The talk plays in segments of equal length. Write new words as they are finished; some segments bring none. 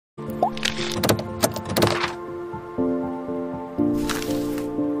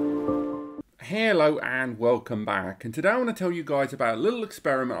Hello and welcome back, and today I want to tell you guys about a little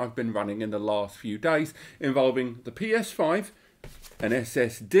experiment I've been running in the last few days involving the PS5, an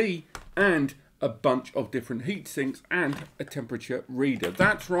SSD and a bunch of different heat sinks and a temperature reader.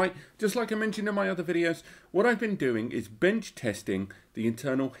 That's right, just like I mentioned in my other videos, what I've been doing is bench testing the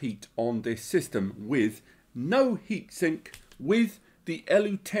internal heat on this system with No-Heatsink, with the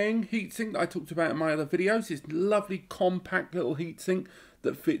M.2 heatsink that I talked about in my other videos. This lovely compact little heatsink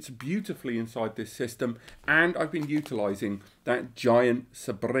that fits beautifully inside this system, and I've been utilizing that giant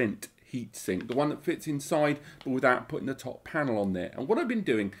Sprint heatsink, the one that fits inside but without putting the top panel on there. And what I've been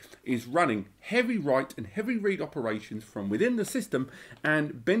doing is running heavy write and heavy read operations from within the system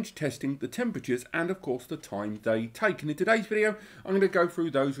and bench testing the temperatures and of course the time they take. And in today's video I'm going to go through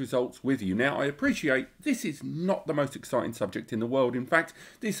those results with you. Now I appreciate this is not the most exciting subject in the world. In fact,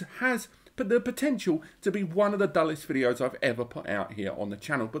 this has the potential to be one of the dullest videos I've ever put out here on the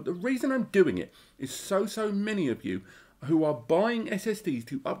channel. But the reason I'm doing it is so many of you who are buying SSDs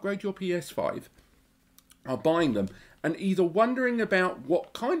to upgrade your PS5 are buying them and either wondering about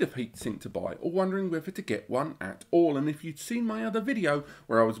what kind of heatsink to buy or wondering whether to get one at all. And if you'd seen my other video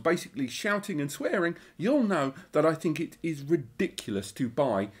where I was basically shouting and swearing, you'll know that I think it is ridiculous to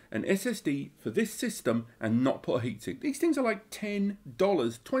buy an SSD for this system and not put a heatsink. These things are like $10,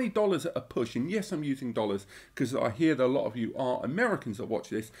 $20 at a push. And yes, I'm using dollars because I hear that a lot of you are Americans that watch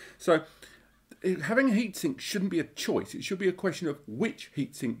this. So having a heatsink shouldn't be a choice. It should be a question of which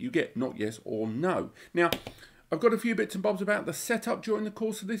heatsink you get, not yes or no. Now, I've got a few bits and bobs about the setup during the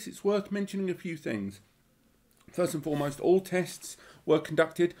course of this. It's worth mentioning a few things. First and foremost, all tests were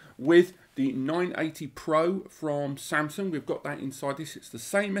conducted with the 980 Pro from Samsung. We've got that inside this. It's the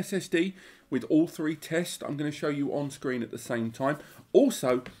same SSD with all three tests I'm going to show you on screen at the same time.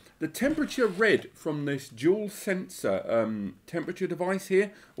 Also, the temperature read from this dual sensor temperature device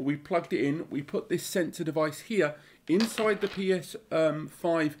here, we plugged it in, we put this sensor device here inside the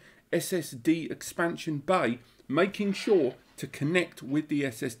PS5 SSD expansion bay, making sure to connect with the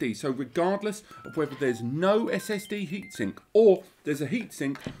SSD. So regardless of whether there's no SSD heatsink or there's a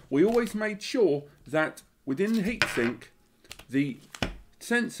heatsink, we always made sure that within the heatsink, the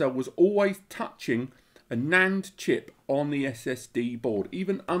sensor was always touching a NAND chip on the SSD board,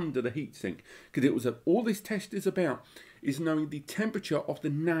 even under the heatsink, because it was all this test is about is knowing the temperature of the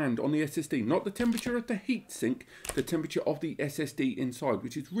NAND on the SSD, not the temperature of the heatsink, the temperature of the SSD inside,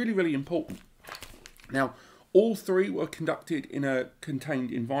 which is really important. Now, all three were conducted in a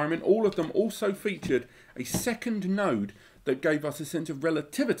contained environment. All of them also featured a second node that gave us a sense of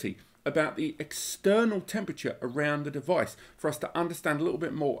relativity about the external temperature around the device for us to understand a little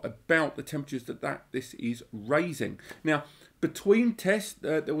bit more about the temperatures that this is raising. Now, between tests,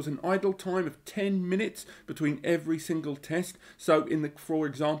 there was an idle time of 10 minutes between every single test. So, for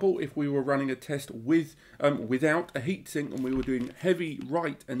example, if we were running a test with without a heatsink and we were doing heavy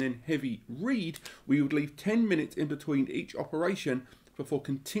write and then heavy read, we would leave 10 minutes in between each operation before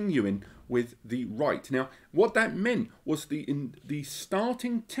continuing with the write. Now, what that meant was the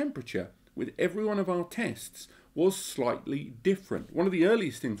starting temperature with every one of our tests was slightly different. One of the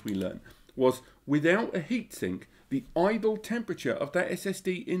earliest things we learned was without a heatsink, the idle temperature of that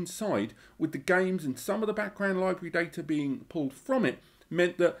SSD inside, with the games and some of the background library data being pulled from it,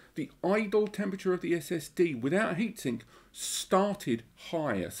 meant that the idle temperature of the SSD without a heatsink started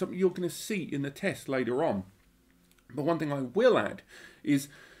higher, something you're going to see in the test later on. But one thing I will add is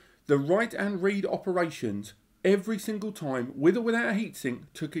the write and read operations every single time, with or without a heatsink,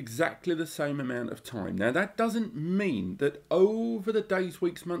 took exactly the same amount of time. Now, that doesn't mean that over the days,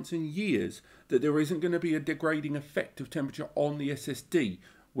 weeks, months and years that there isn't going to be a degrading effect of temperature on the SSD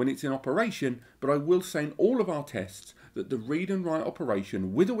when it's in operation, but I will say in all of our tests that the read and write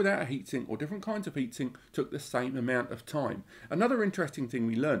operation, with or without a heatsink or different kinds of heatsink, took the same amount of time. Another interesting thing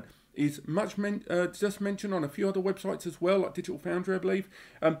we learned is just mentioned on a few other websites as well, like Digital Foundry, I believe.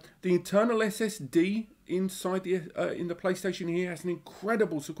 The internal SSD inside in the PlayStation here has an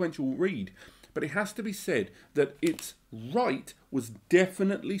incredible sequential read, but it has to be said that its write was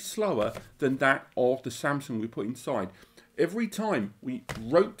definitely slower than that of the Samsung we put inside. Every time we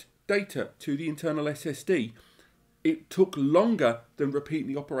wrote data to the internal SSD, it took longer than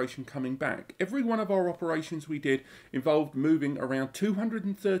repeating the operation coming back. Every one of our operations we did involved moving around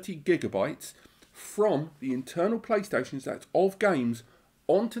 230 gigabytes from the internal PlayStations, that's of games,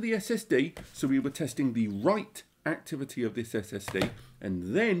 onto the SSD. So we were testing the write activity of this SSD,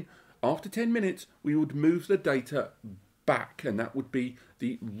 and then after 10 minutes we would move the data back, and that would be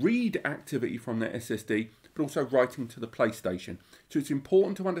the read activity from the SSD, but also writing to the PlayStation. So it's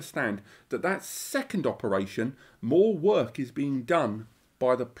important to understand that that second operation, more work is being done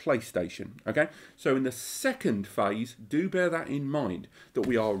by the PlayStation. Okay, so in the second phase, do bear that in mind, that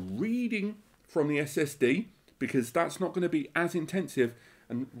we are reading from the SSD, because that's not going to be as intensive,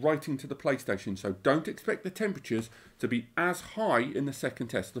 and writing to the PlayStation. So don't expect the temperatures to be as high in the second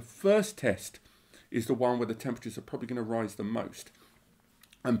test. The first test is the one where the temperatures are probably going to rise the most.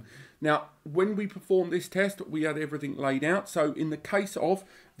 Now, when we performed this test, we had everything laid out. So in the case of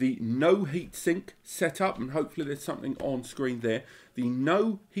the No-Heatsink setup, and hopefully there's something on screen there, the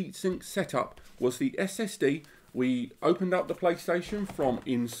No-Heatsink setup was the SSD. We opened up the PlayStation from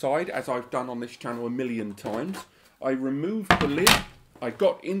inside, as I've done on this channel a million times. I removed the lid. I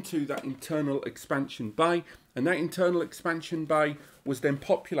got into that internal expansion bay, and that internal expansion bay was then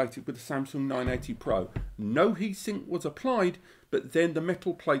populated with the Samsung 980 Pro. No heatsink was applied, but then the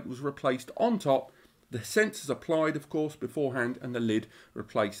metal plate was replaced on top, the sensors applied, of course, beforehand, and the lid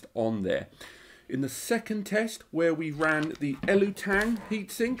replaced on there. In the second test, where we ran the M.2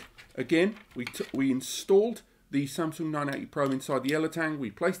 heatsink, again, we installed the Samsung 980 Pro inside the M.2. We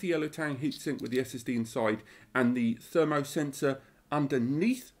placed the M.2 heatsink with the SSD inside and the thermo sensor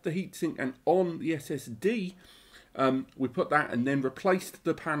underneath the heatsink and on the SSD. We put that and then replaced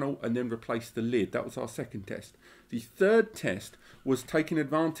the panel and then replaced the lid. That was our second test. The third test was taking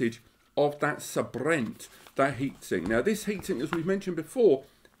advantage of that Sabrent, that heatsink. Now this heatsink, as we've mentioned before,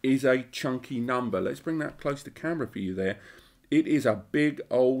 is a chunky number. Let's bring that close to camera for you there. It is a big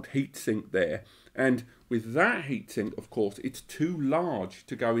old heatsink there. And with that heatsink, of course, it's too large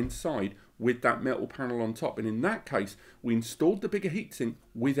to go inside with that metal panel on top. And in that case, we installed the bigger heatsink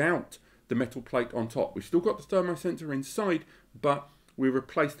without the metal plate on top. We've still got the thermo sensor inside, but we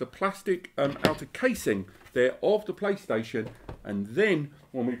replaced the plastic outer casing there of the PlayStation. And then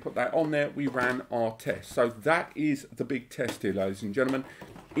when we put that on there, we ran our test. So that is the big test here, ladies and gentlemen.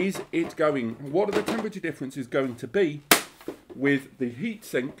 Is it going, what are the temperature differences going to be with the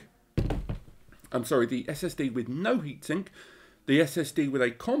heatsink? I'm sorry, the SSD with no heatsink, the SSD with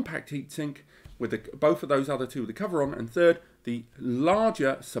a compact heatsink, with both of those other two with the cover on, and third, the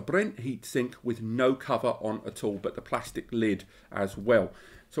larger Sabrent heatsink with no cover on at all, but the plastic lid as well.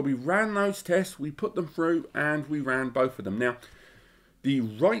 So we ran those tests, we put them through, and we ran both of them. Now, the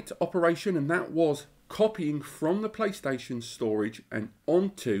write operation, and that was copying from the PlayStation storage and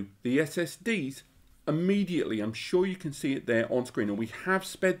onto the SSDs immediately. I'm sure you can see it there on screen, and we have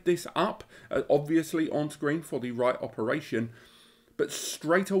sped this up obviously on screen for the write operation, but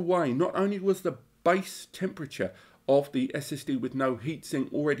straight away, not only was the base temperature of the SSD with no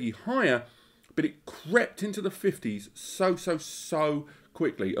heatsink already higher, but it crept into the 50s so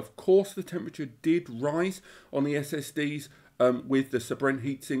quickly. Of course, the temperature did rise on the SSDs with the Sabrent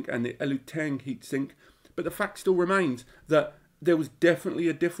heatsink and the M.2 heatsink, but the fact still remains that there was definitely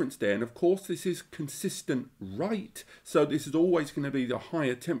a difference there. And of course, this is consistent write, so this is always going to be the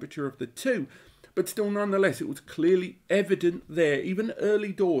higher temperature of the two. But still, nonetheless, it was clearly evident there, even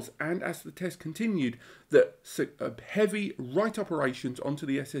early doors, and as the test continued, that heavy write operations onto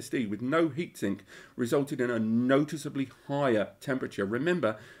the SSD with no heatsink resulted in a noticeably higher temperature.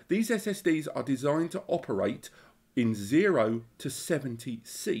 Remember, these SSDs are designed to operate in 0 to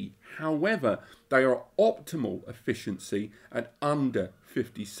 70C. However, they are optimal efficiency at under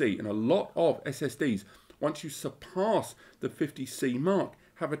 50C. And a lot of SSDs, once you surpass the 50C mark,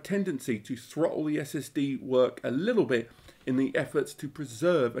 have a tendency to throttle the SSD work a little bit in the efforts to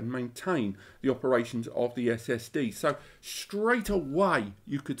preserve and maintain the operations of the SSD. So straight away,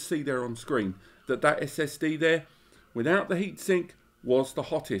 you could see there on screen that that SSD there, without the heatsink, was the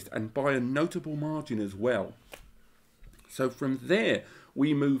hottest, and by a notable margin as well. So from there,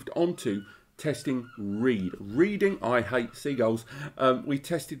 we moved on to testing reading. I hate seagulls. We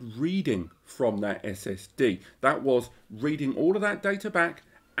tested reading from that SSD. That was reading all of that data back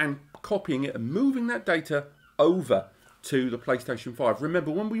and copying it and moving that data over to the PlayStation 5.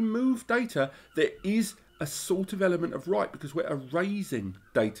 Remember, when we move data, there is a sort of element of write because we're erasing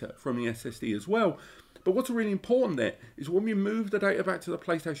data from the SSD as well. But what's really important there is when we move the data back to the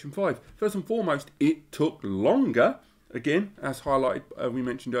PlayStation 5, first and foremost, it took longer. Again, as highlighted, we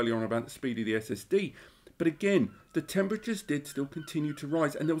mentioned earlier on about the speed of the SSD. But again, the temperatures did still continue to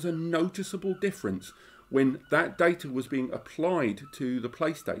rise, and there was a noticeable difference when that data was being applied to the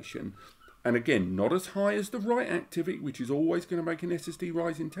PlayStation. And again, not as high as the write activity, which is always going to make an SSD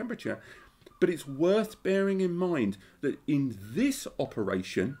rise in temperature. But it's worth bearing in mind that in this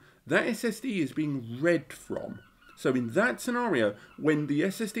operation, that SSD is being read from. So in that scenario, when the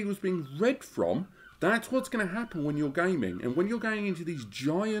SSD was being read from, that's what's going to happen when you're gaming. And when you're going into these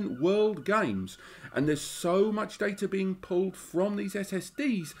giant world games, and there's so much data being pulled from these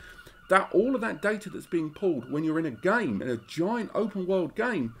SSDs, all of that data that's being pulled when you're in a game, in a giant open world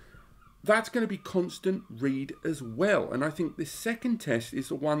game, that's going to be constant read as well. And I think this second test is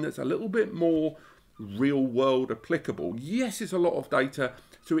the one that's a little bit more real world applicable. Yes, it's a lot of data,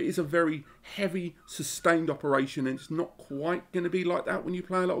 so it is a very heavy, sustained operation, and it's not quite going to be like that when you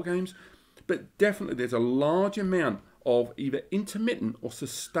play a lot of games. But definitely there's a large amount of either intermittent or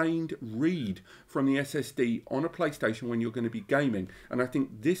sustained read from the SSD on a PlayStation when you're going to be gaming. And I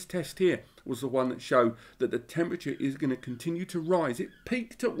think this test here was the one that showed that the temperature is going to continue to rise. It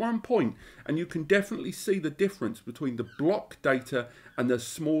peaked at one point, and you can definitely see the difference between the block data and the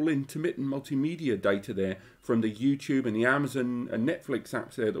small intermittent multimedia data there from the YouTube and the Amazon and Netflix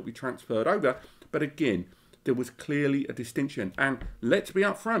apps there that we transferred over. But again, there was clearly a distinction. And let's be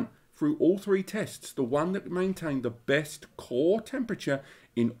upfront, through all three tests, the one that maintained the best core temperature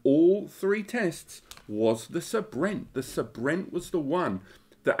in all three tests was the Sabrent. The Sabrent was the one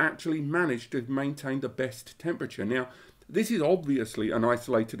that actually managed to maintain the best temperature. Now, this is obviously an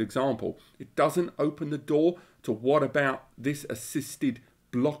isolated example. It doesn't open the door to what about this assisted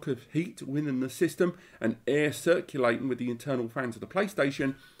block of heat within the system and air circulating with the internal fans of the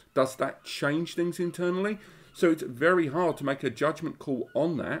PlayStation. Does that change things internally? So it's very hard to make a judgment call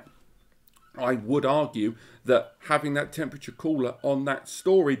on that. I would argue that having that temperature cooler on that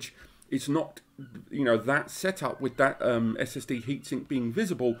storage is not, that setup with that SSD heatsink being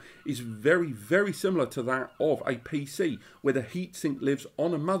visible is very, very similar to that of a PC, where the heatsink lives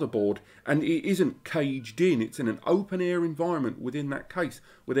on a motherboard and it isn't caged in. It's in an open air environment within that case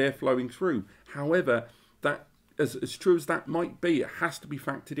with air flowing through. However, that as true as that might be, it has to be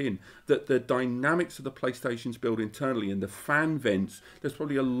factored in that the dynamics of the PlayStation's built internally and the fan vents, there's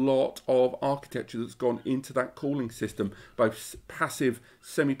probably a lot of architecture that's gone into that cooling system, both passive,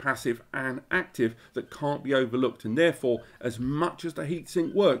 semi-passive and active, that can't be overlooked. And therefore, as much as the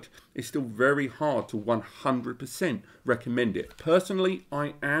heatsink worked, it's still very hard to 100% recommend it. Personally,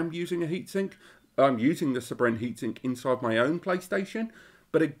 I am using a heatsink. I'm using the Sabrent heatsink inside my own PlayStation.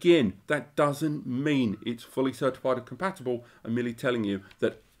 But again, that doesn't mean it's fully certified and compatible. I'm merely telling you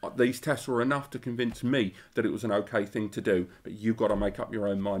that these tests were enough to convince me that it was an okay thing to do. But you've got to make up your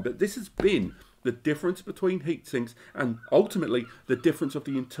own mind. But this has been the difference between heatsinks and ultimately the difference of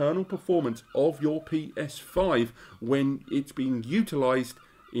the internal performance of your PS5 when it's being utilized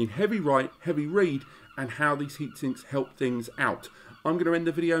in heavy write, heavy read, and how these heatsinks help things out. I'm going to end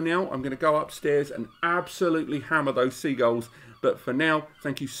the video now. I'm going to go upstairs and absolutely hammer those seagulls. But for now,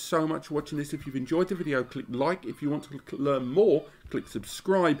 thank you so much for watching this. If you've enjoyed the video, click like. If you want to learn more, click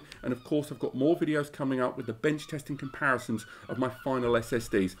subscribe. And of course, I've got more videos coming up with the bench testing comparisons of my final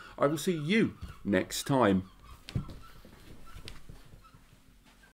SSDs. I will see you next time.